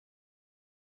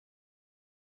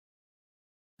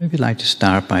If you'd like to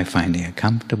start by finding a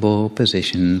comfortable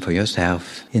position for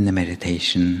yourself in the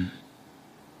meditation,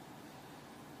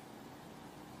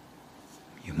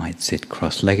 you might sit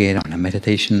cross-legged on a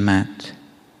meditation mat,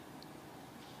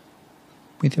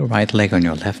 with your right leg on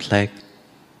your left leg,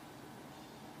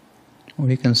 or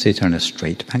you can sit on a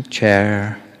straight back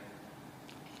chair.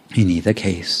 In either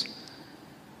case,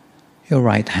 your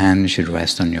right hand should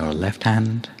rest on your left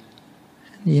hand,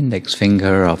 and the index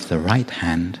finger of the right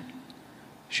hand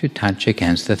should touch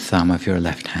against the thumb of your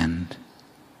left hand,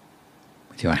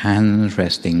 with your hands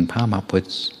resting palm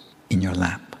upwards in your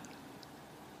lap.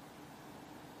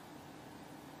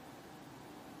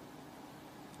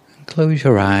 And close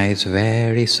your eyes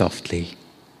very softly,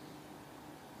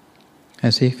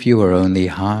 as if you were only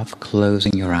half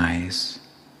closing your eyes,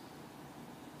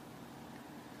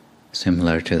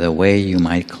 similar to the way you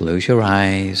might close your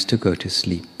eyes to go to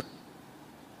sleep.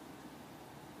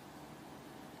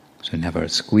 So never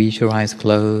squeeze your eyes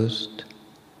closed,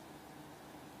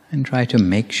 and try to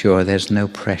make sure there's no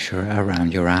pressure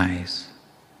around your eyes.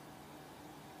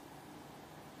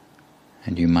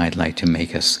 And you might like to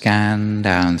make a scan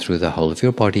down through the whole of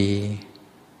your body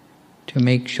to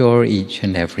make sure each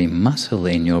and every muscle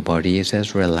in your body is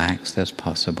as relaxed as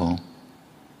possible.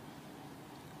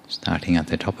 Starting at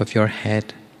the top of your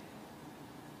head,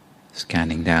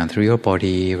 scanning down through your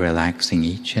body, relaxing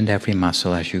each and every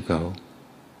muscle as you go.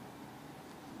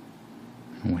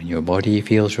 When your body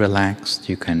feels relaxed,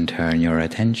 you can turn your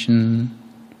attention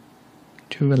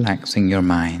to relaxing your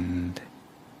mind.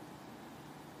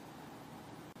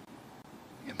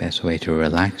 The best way to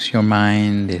relax your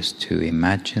mind is to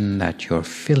imagine that you're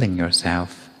filling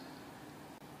yourself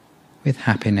with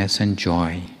happiness and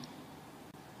joy,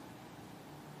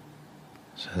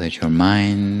 so that your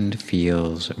mind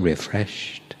feels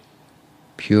refreshed,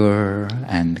 pure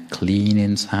and clean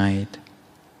inside,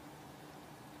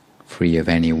 free of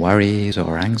any worries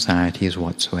or anxieties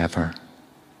whatsoever.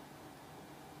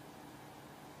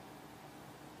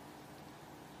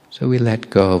 So we let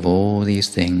go of all these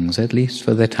things, at least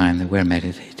for the time that we're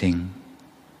meditating,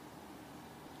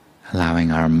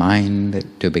 allowing our mind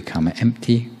to become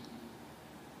empty,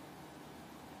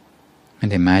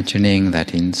 and imagining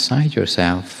that inside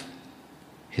yourself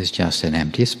is just an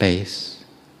empty space,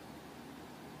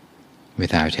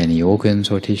 without any organs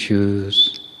or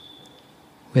tissues,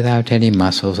 without any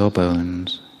muscles or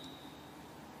bones,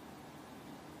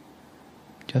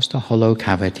 just a hollow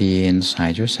cavity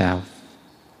inside yourself,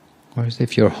 or as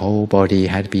if your whole body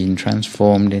had been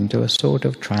transformed into a sort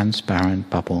of transparent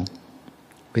bubble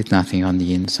with nothing on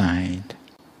the inside.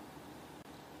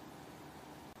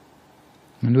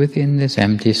 And within this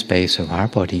empty space of our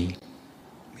body,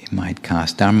 we might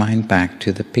cast our mind back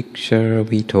to the picture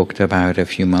we talked about a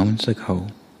few moments ago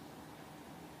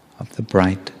of the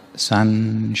bright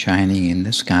sun shining in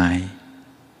the sky,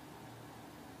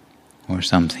 or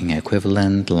something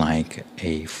equivalent like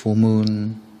a full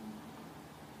moon,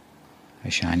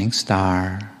 a shining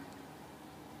star,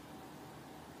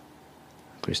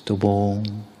 a crystal ball,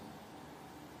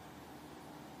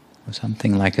 or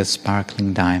something like a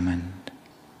sparkling diamond,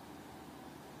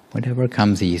 whatever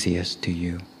comes easiest to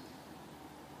you.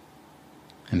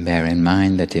 And bear in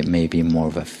mind that it may be more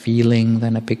of a feeling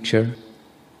than a picture.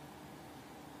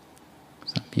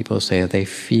 Some people say they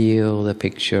feel the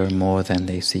picture more than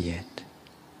they see it.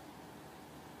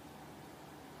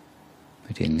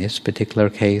 But in this particular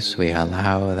case, we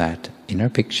allow that inner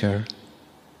picture,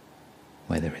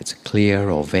 whether it's clear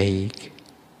or vague,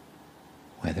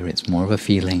 whether it's more of a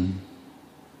feeling,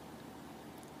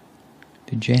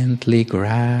 to gently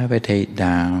gravitate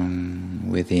down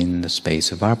within the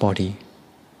space of our body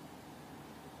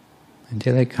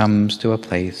until it comes to a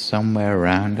place somewhere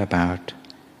round about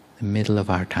the middle of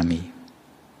our tummy.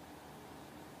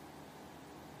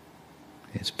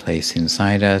 This place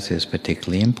inside us is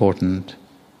particularly important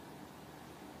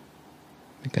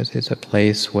because it's a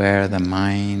place where the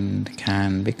mind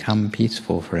can become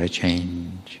peaceful for a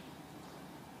change.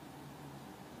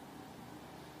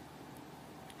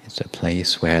 It's a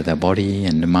place where the body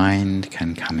and the mind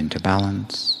can come into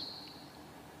balance.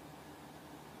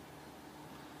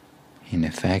 In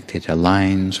effect, it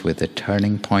aligns with the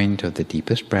turning point of the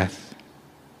deepest breath.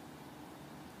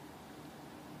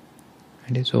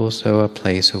 And it's also a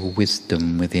place of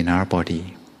wisdom within our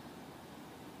body.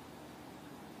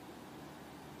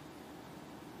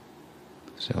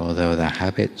 So although the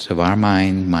habits of our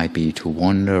mind might be to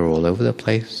wander all over the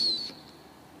place,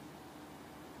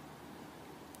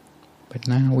 but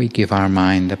now we give our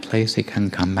mind a place it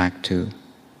can come back to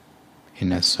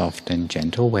in a soft and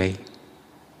gentle way,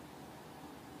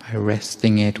 by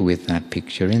resting it with that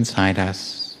picture inside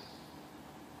us,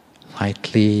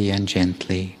 lightly and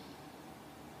gently,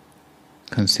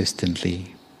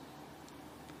 consistently,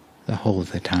 the whole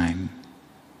of the time.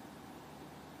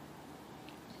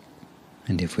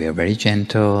 And if we are very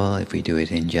gentle, if we do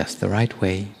it in just the right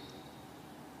way,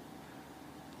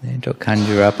 then it will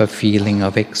conjure up a feeling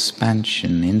of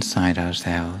expansion inside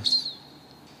ourselves.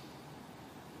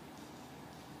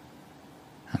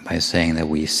 And by saying that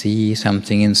we see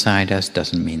something inside us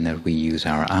doesn't mean that we use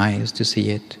our eyes to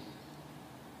see it.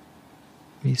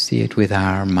 We see it with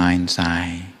our mind's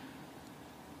eye.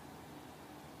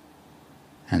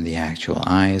 And the actual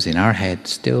eyes in our head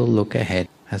still look ahead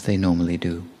as they normally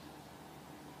do,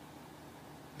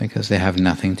 because they have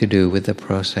nothing to do with the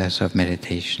process of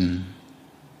meditation.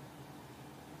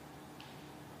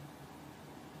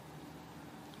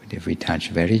 But if we touch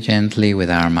very gently with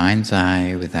our mind's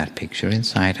eye, with that picture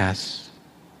inside us,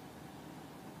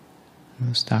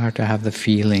 we'll start to have the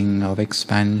feeling of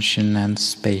expansion and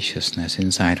spaciousness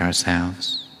inside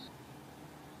ourselves,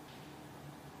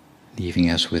 leaving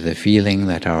us with the feeling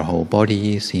that our whole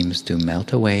body seems to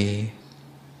melt away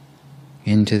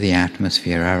into the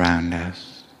atmosphere around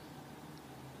us.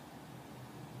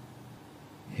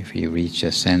 If we reach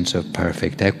a sense of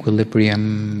perfect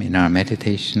equilibrium in our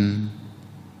meditation,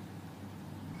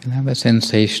 we'll have a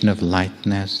sensation of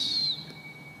lightness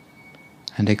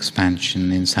and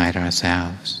expansion inside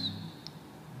ourselves.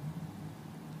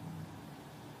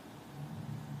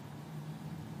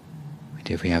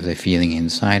 But if we have the feeling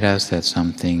inside us that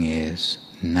something is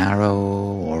narrow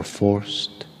or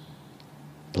forced,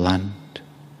 blunt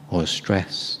or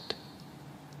stressed,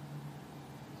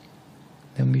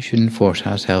 then we shouldn't force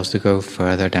ourselves to go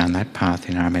further down that path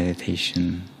in our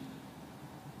meditation.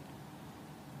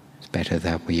 It's better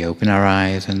that we open our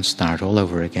eyes and start all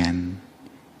over again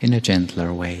in a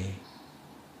gentler way.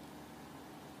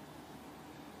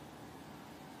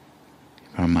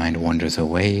 If our mind wanders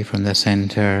away from the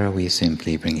center, we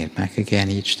simply bring it back again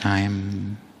each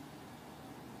time.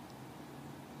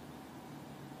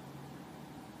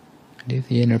 And if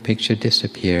the inner picture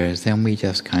disappears, then we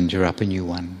just conjure up a new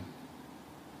one.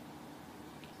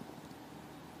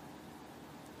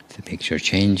 If the picture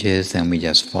changes, then we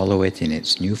just follow it in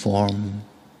its new form.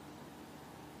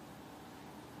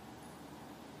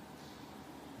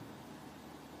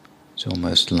 It's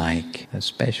almost like a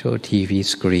special TV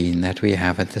screen that we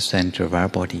have at the center of our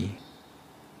body,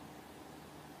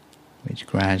 which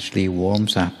gradually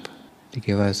warms up to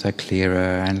give us a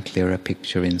clearer and clearer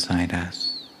picture inside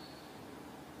us.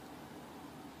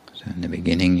 So in the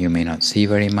beginning you may not see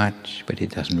very much, but it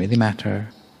doesn't really matter,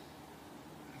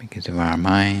 because if our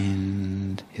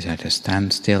mind is at a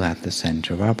standstill at the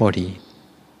center of our body,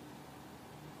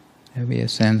 there will be a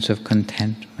sense of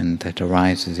contentment that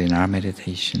arises in our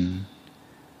meditation,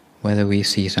 whether we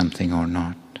see something or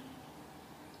not.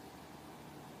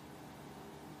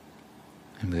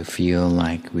 And we'll feel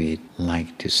like we'd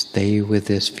like to stay with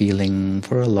this feeling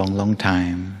for a long, long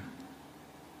time.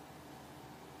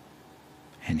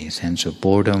 Any sense of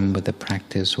boredom with the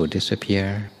practice will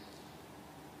disappear.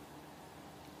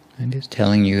 And it's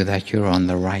telling you that you're on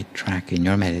the right track in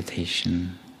your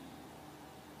meditation.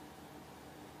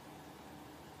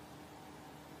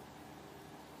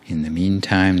 In the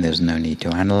meantime, there's no need to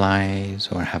analyze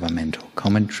or have a mental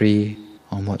commentary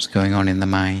on what's going on in the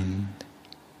mind.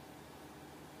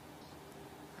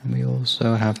 And we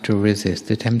also have to resist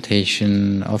the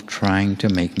temptation of trying to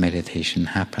make meditation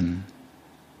happen.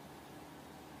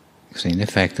 Because in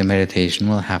effect, the meditation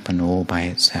will happen all by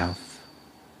itself.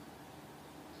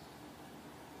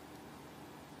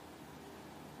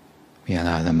 We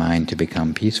allow the mind to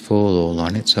become peaceful all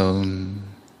on its own,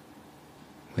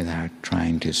 without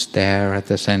trying to stare at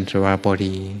the center of our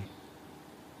body,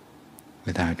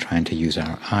 without trying to use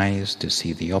our eyes to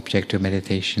see the object of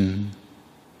meditation.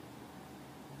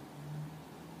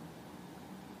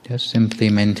 Just simply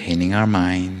maintaining our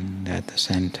mind at the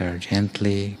center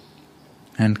gently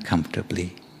and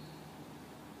comfortably.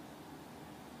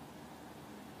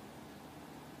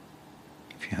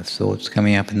 If you have thoughts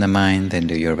coming up in the mind, then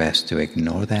do your best to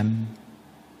ignore them.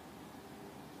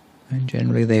 And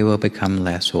generally they will become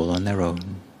less all on their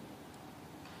own.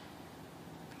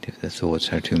 But if the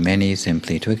thoughts are too many,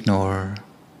 simply to ignore.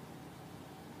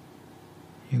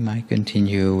 You might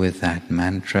continue with that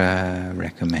mantra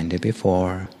recommended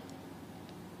before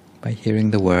by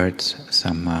hearing the words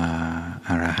Samma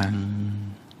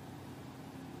Arahang,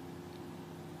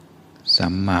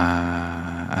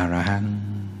 Samma Arahang,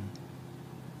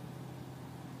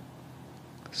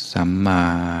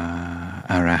 Samma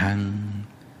Arahang,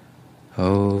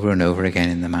 over and over again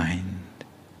in the mind.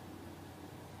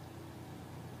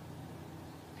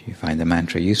 If you find the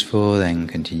mantra useful, then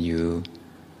continue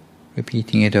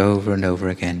repeating it over and over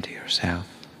again to yourself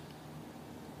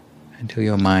until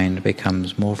your mind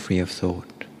becomes more free of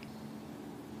thought.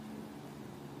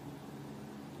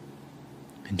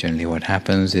 And generally what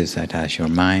happens is that as your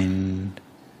mind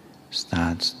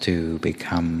starts to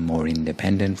become more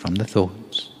independent from the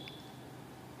thoughts,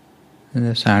 then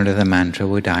the sound of the mantra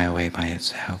will die away by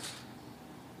itself,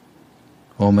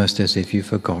 almost as if you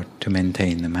forgot to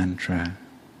maintain the mantra.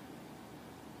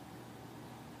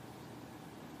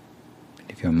 But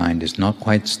if your mind is not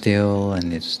quite still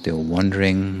and it's still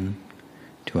wandering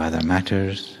to other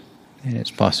matters, then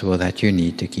it's possible that you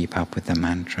need to keep up with the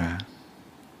mantra.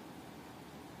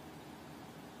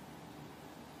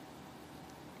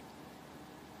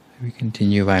 We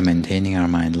continue by maintaining our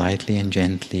mind lightly and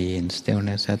gently in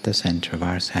stillness at the center of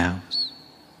ourselves.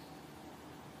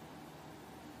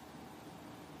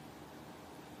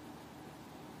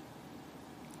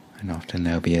 And often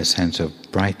there'll be a sense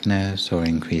of brightness or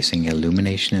increasing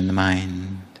illumination in the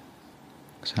mind,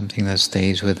 something that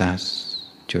stays with us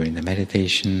during the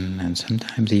meditation and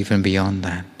sometimes even beyond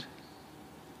that.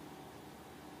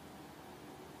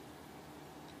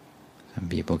 Some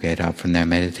people get up from their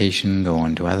meditation, go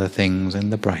on to other things,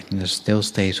 and the brightness still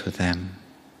stays with them,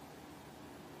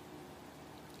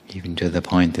 even to the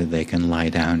point that they can lie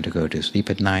down to go to sleep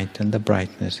at night and the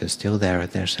brightness is still there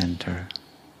at their center,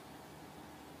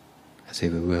 as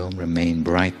if it will remain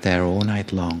bright there all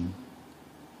night long.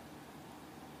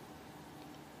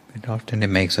 But often it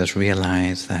makes us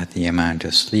realize that the amount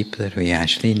of sleep that we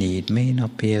actually need may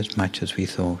not be as much as we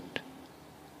thought.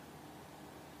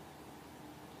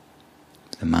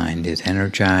 The mind is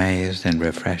energized and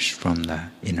refreshed from the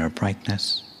inner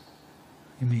brightness.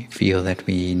 We may feel that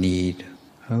we need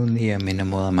only a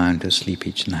minimal amount of sleep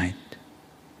each night.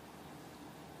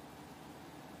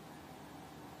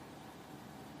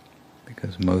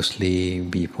 Because mostly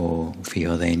people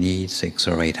feel they need 6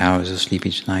 or 8 hours of sleep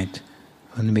each night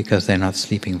only because they're not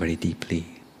sleeping very deeply,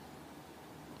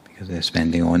 because they're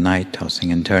spending all night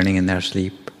tossing and turning in their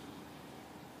sleep.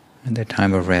 And the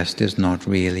time of rest is not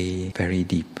really very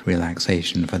deep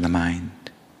relaxation for the mind.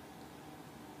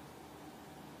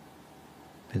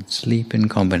 But sleep in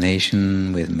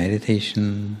combination with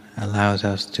meditation allows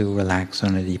us to relax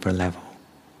on a deeper level,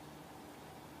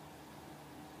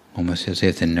 almost as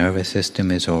if the nervous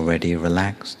system is already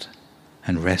relaxed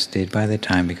and rested by the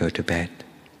time we go to bed.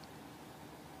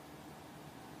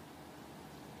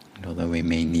 And although we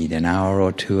may need an hour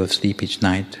or 2 of sleep each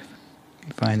night,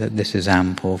 we find that this is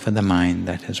ample for the mind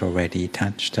that has already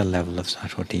touched a level of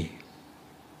subtlety.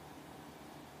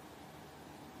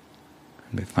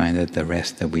 And we find that the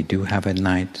rest that we do have at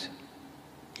night,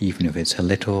 even if it's a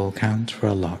little, counts for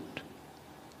a lot,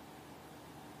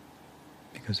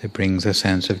 because it brings a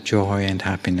sense of joy and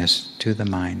happiness to the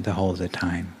mind the whole of the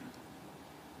time.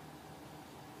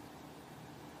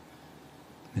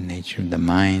 The nature of the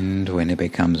mind, when it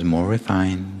becomes more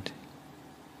refined,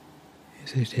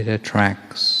 it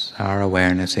attracts our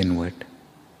awareness inward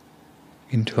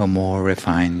into a more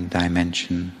refined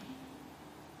dimension.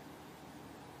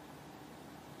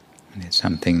 And it's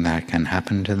something that can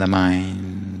happen to the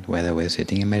mind, whether we're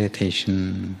sitting in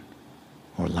meditation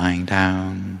or lying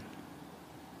down,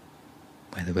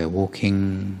 whether we're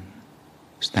walking,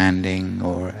 standing,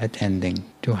 or attending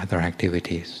to other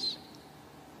activities.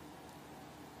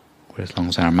 For as long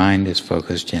as our mind is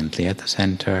focused gently at the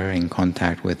center, in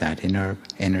contact with that inner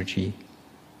energy,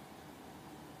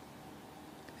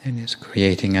 then it's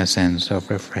creating a sense of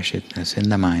refreshedness in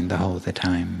the mind the whole of the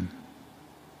time.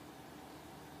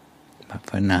 But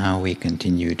for now, we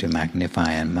continue to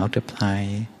magnify and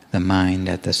multiply the mind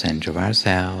at the center of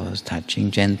ourselves,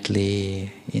 touching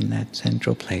gently in that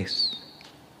central place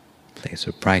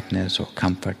of brightness or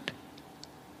comfort,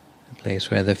 a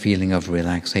place where the feeling of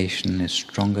relaxation is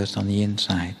strongest on the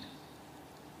inside.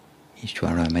 Each to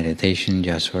our own meditation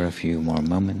just for a few more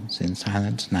moments in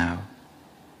silence now,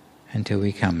 until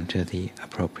we come to the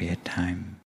appropriate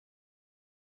time.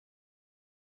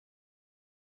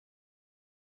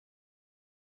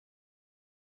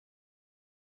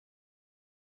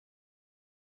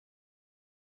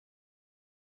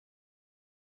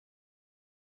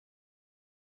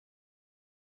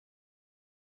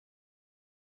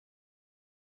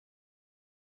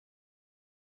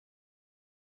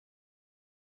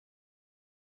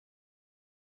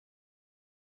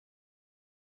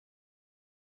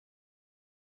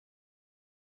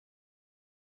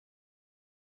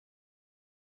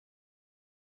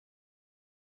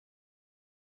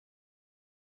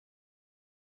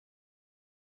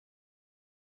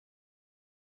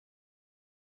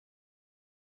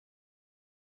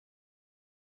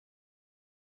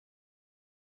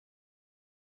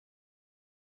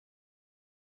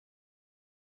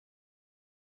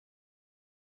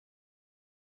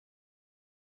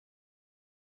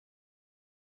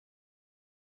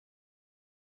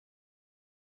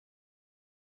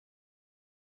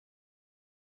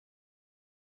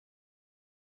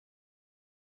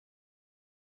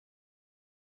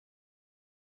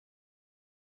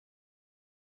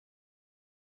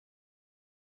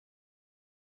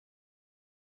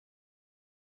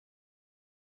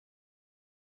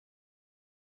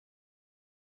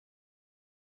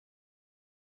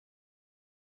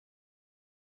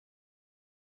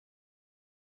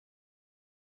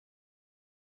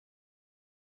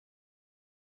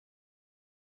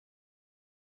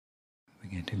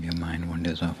 Forget if your mind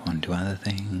wanders off onto other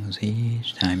things.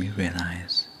 Each time you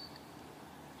realize,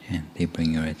 gently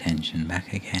bring your attention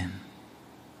back again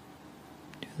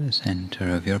to the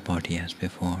center of your body as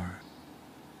before,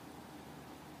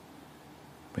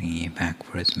 bringing it back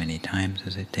for as many times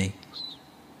as it takes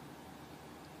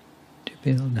to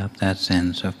build up that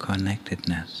sense of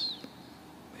connectedness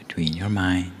between your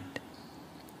mind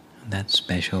and that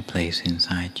special place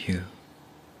inside you.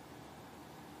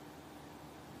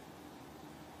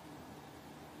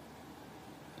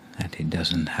 That it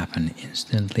doesn't happen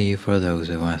instantly for those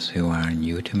of us who are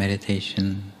new to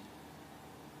meditation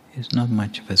is not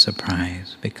much of a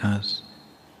surprise, because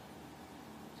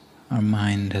our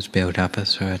mind has built up a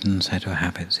certain set of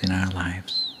habits in our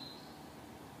lives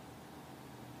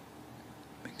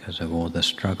because of all the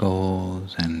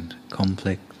struggles and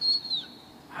conflicts,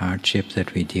 hardships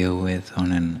that we deal with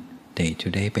on a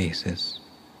day-to-day basis.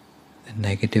 The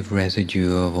negative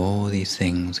residue of all these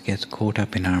things gets caught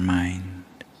up in our mind,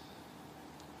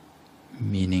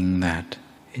 meaning that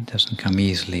it doesn't come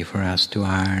easily for us to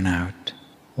iron out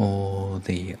all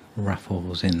the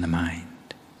ruffles in the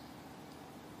mind.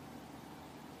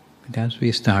 But as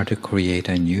we start to create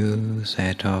a new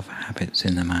set of habits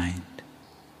in the mind,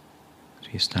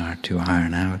 as we start to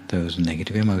iron out those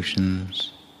negative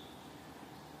emotions,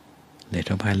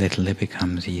 little by little it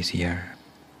becomes easier.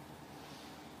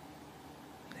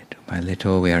 Little by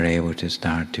little we are able to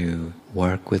start to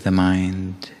work with the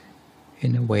mind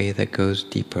in a way that goes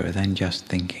deeper than just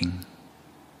thinking.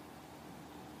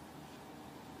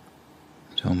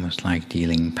 It's almost like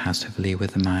dealing passively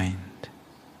with the mind,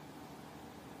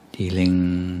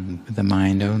 dealing with the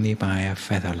mind only by a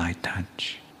feather-light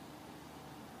touch,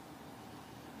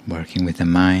 working with the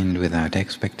mind without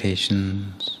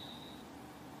expectations,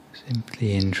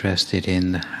 simply interested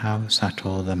in how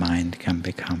subtle the mind can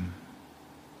become,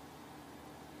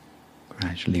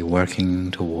 gradually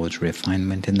working towards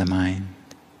refinement in the mind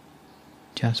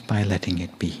just by letting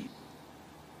it be.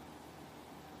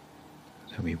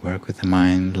 So we work with the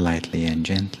mind lightly and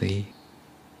gently,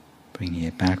 bringing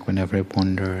it back whenever it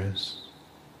wanders,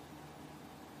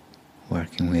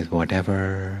 working with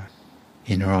whatever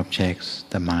inner objects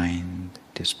the mind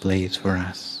displays for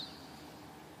us,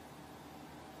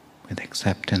 with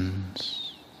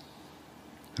acceptance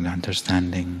and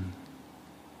understanding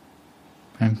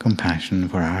and compassion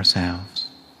for ourselves,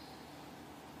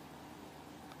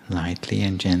 lightly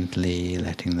and gently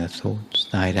letting the thoughts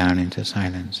die down into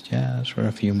silence just for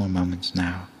a few more moments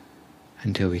now,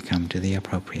 until we come to the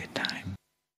appropriate time.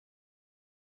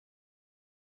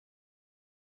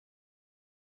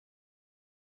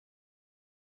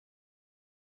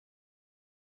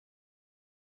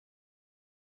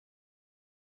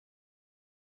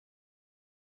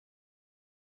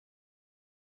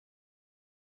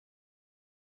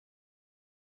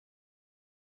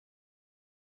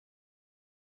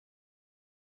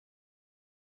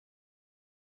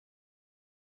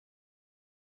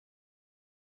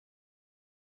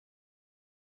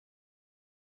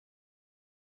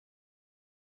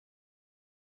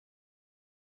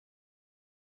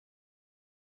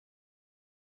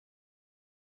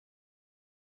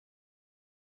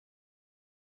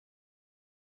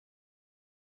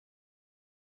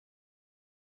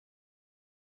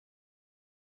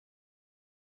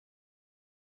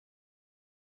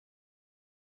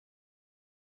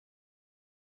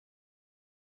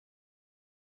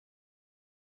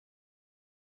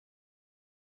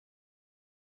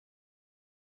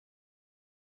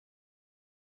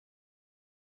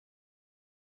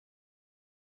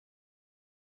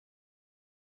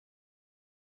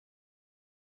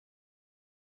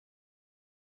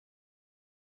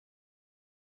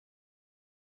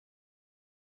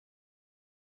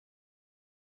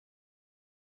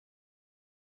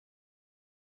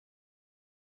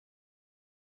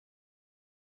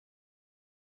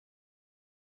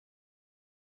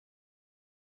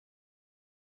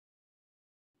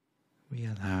 We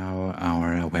allow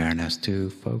our awareness to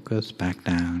focus back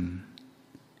down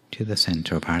to the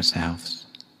center of ourselves,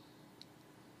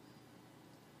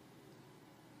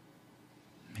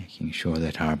 making sure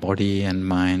that our body and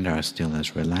mind are still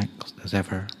as relaxed as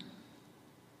ever,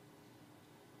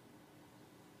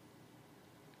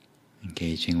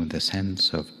 engaging with the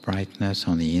sense of brightness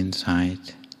on the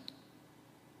inside.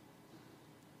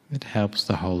 It helps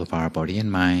the whole of our body and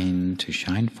mind to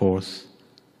shine forth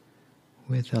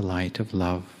with the light of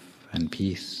love and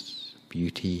peace,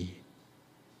 beauty,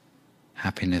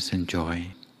 happiness and joy.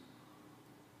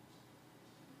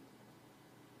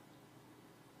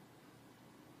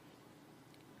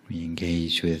 We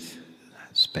engage with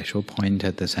that special point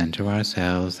at the center of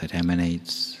ourselves that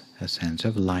emanates a sense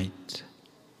of light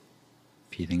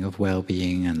feeling of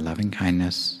well-being and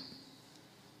loving-kindness,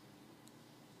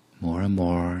 more and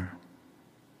more,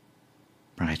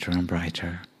 brighter and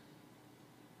brighter,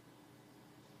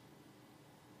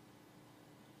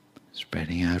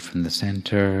 spreading out from the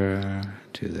center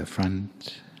to the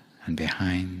front and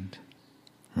behind,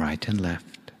 right and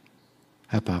left,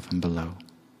 above and below,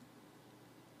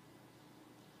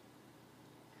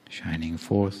 shining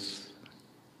forth,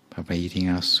 pervading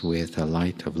us with a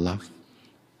light of love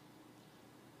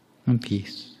and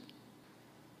peace,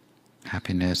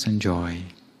 happiness and joy,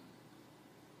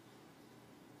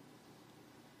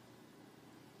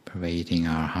 pervading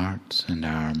our hearts and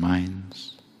our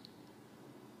minds,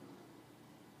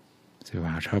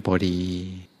 throughout our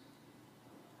body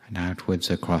and outwards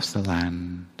across the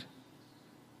land,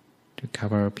 to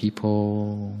cover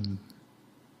people,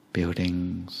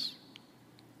 buildings,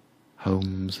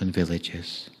 homes and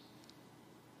villages,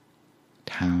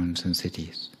 towns and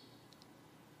cities,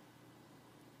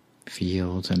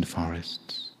 fields and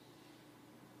forests,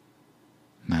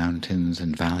 mountains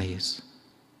and valleys,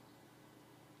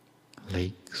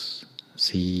 lakes,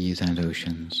 seas and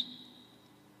oceans,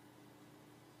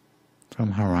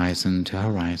 from horizon to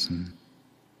horizon,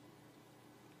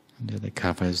 until it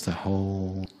covers the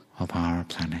whole of our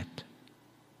planet.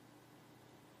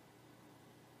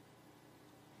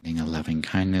 Being a loving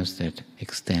kindness that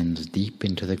extends deep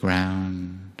into the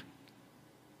ground,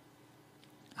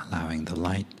 allowing the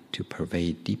light to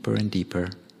pervade deeper and deeper,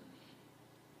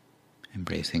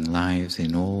 embracing lives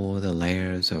in all the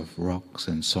layers of rocks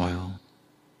and soil,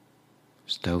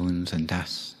 stones and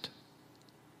dust,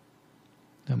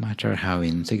 no matter how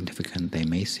insignificant they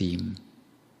may seem,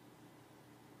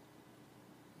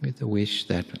 with the wish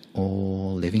that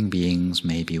all living beings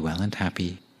may be well and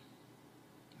happy,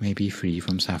 may be free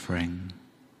from suffering.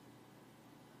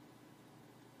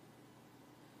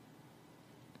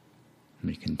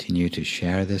 We continue to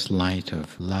share this light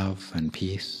of love and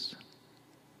peace,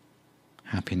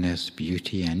 happiness,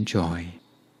 beauty and joy,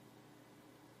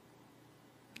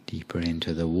 deeper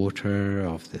into the water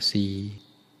of the sea,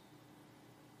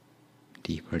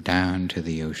 deeper down to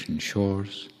the ocean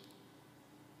shores,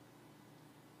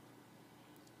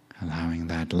 allowing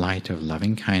that light of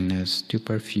loving kindness to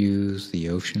perfuse the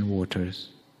ocean waters,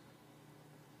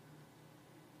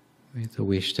 with the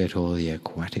wish that all the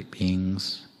aquatic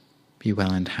beings be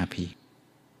well and happy,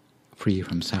 free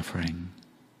from suffering.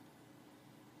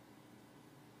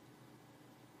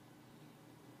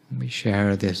 We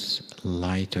share this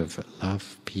light of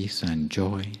love, peace and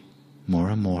joy more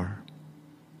and more,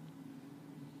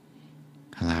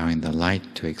 allowing the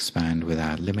light to expand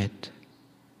without limit,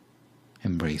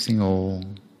 embracing all,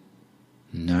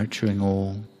 nurturing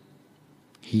all,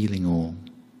 healing all,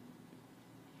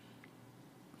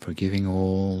 forgiving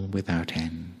all without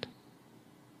end.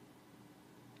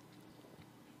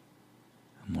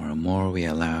 More and more we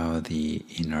allow the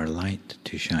inner light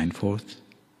to shine forth,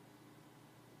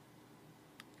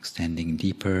 extending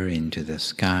deeper into the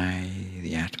sky,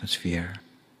 the atmosphere,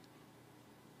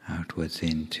 outwards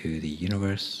into the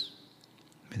universe,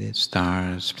 with its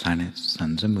stars, planets,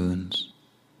 suns and moons,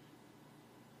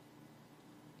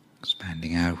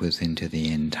 expanding outwards into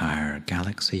the entire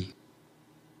galaxy,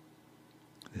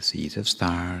 the seas of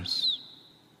stars,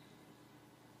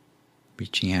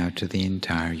 reaching out to the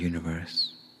entire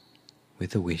universe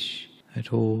with the wish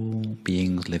that all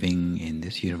beings living in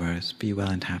this universe be well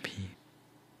and happy,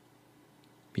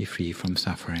 be free from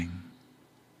suffering.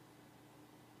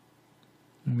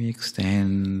 And we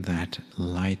extend that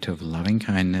light of loving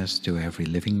kindness to every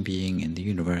living being in the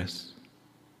universe,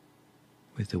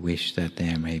 with the wish that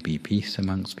there may be peace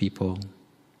amongst people,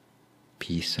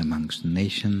 peace amongst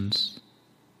nations.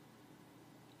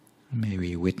 May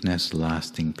we witness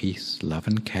lasting peace, love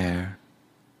and care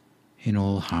in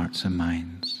all hearts and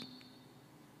minds,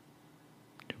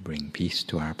 to bring peace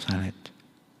to our planet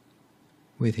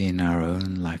within our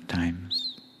own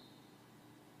lifetimes.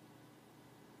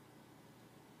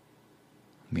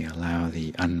 We allow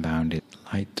the unbounded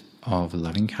light of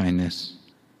loving kindness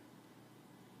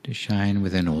to shine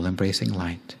with an all-embracing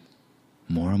light,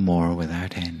 more and more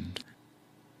without end.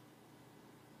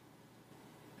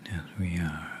 As we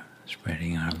are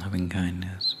spreading our loving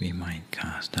kindness, we might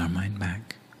cast our mind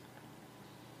back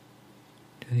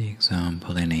to the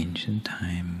example in ancient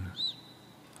times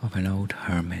of an old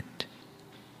hermit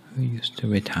who used to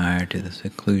retire to the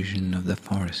seclusion of the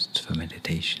forests for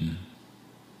meditation,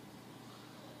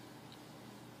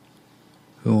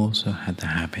 who also had the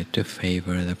habit to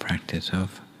favor the practice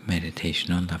of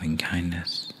meditation on loving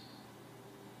kindness.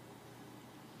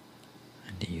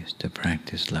 And he used to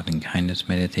practice loving kindness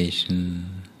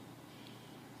meditation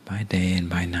by day and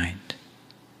by night,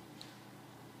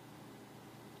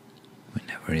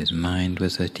 Whenever his mind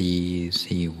was at ease,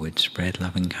 he would spread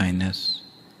loving kindness,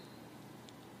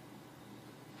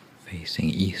 facing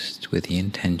east with the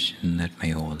intention that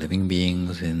may all living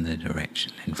beings in the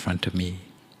direction in front of me,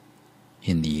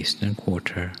 in the eastern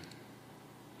quarter,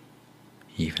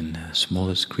 even the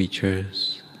smallest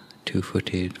creatures,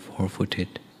 2-footed,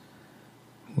 4-footed,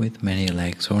 with many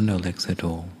legs or no legs at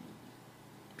all,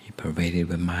 be pervaded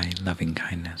with my loving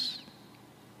kindness.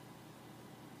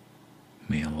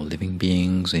 May all living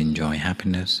beings enjoy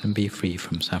happiness and be free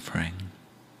from suffering.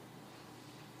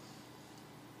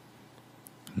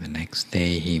 The next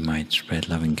day he might spread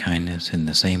loving kindness in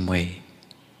the same way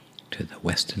to the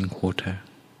western quarter,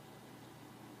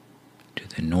 to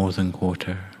the northern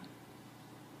quarter,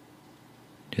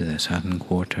 to the southern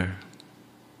quarter,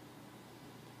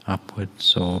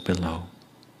 upwards or below.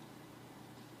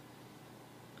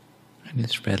 And he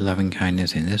spread loving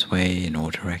kindness in this way in all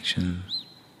directions,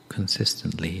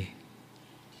 consistently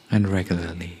and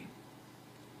regularly,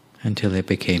 until it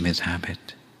became his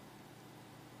habit.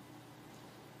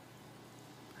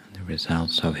 And the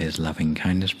results of his loving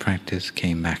kindness practice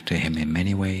came back to him in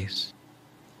many ways.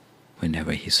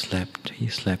 Whenever he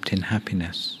slept in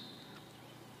happiness,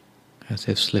 as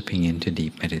if slipping into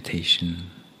deep meditation.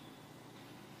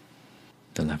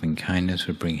 The loving kindness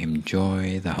would bring him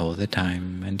joy the whole of the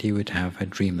time, and he would have a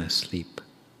dreamless sleep.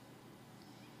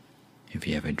 If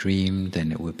he ever dreamed,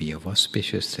 then it would be of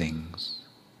auspicious things.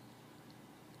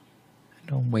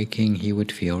 And on waking, he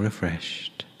would feel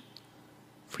refreshed,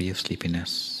 free of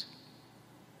sleepiness.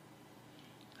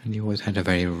 And he always had a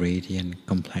very radiant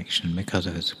complexion because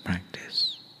of his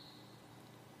practice.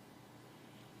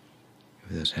 If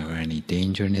there was ever any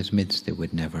danger in his midst, it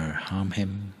would never harm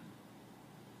him.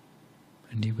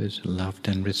 And he was loved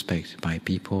and respected by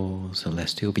people,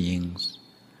 celestial beings,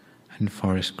 and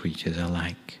forest creatures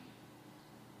alike.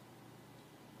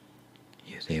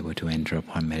 He was able to enter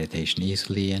upon meditation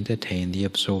easily and attain the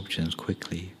absorptions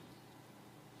quickly,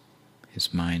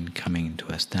 his mind coming to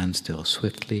a standstill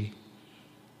swiftly,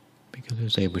 because he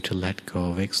was able to let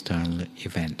go of external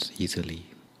events easily.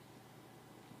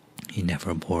 He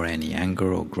never bore any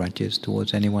anger or grudges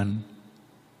towards anyone,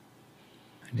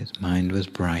 and his mind was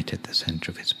bright at the center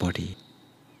of his body,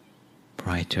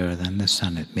 brighter than the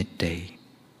sun at midday.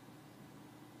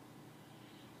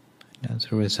 And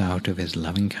as a result of his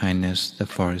loving kindness, the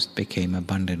forest became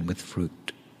abundant with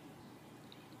fruit.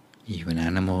 Even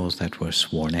animals that were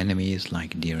sworn enemies,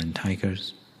 like deer and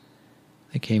tigers,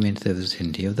 that came into the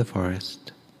vicinity of the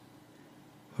forest,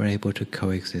 were able to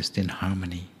coexist in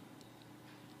harmony,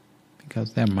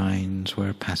 because their minds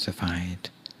were pacified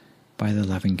by the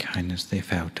loving kindness they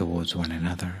felt towards one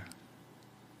another.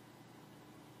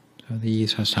 So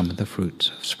these are some of the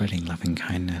fruits of spreading loving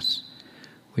kindness,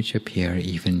 which appear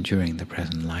even during the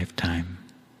present lifetime.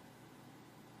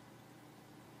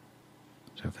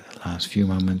 So for the last few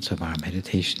moments of our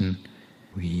meditation,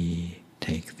 we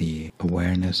take the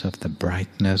awareness of the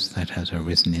brightness that has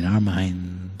arisen in our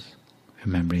minds,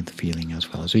 remembering the feeling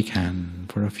as well as we can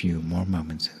for a few more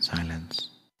moments in silence.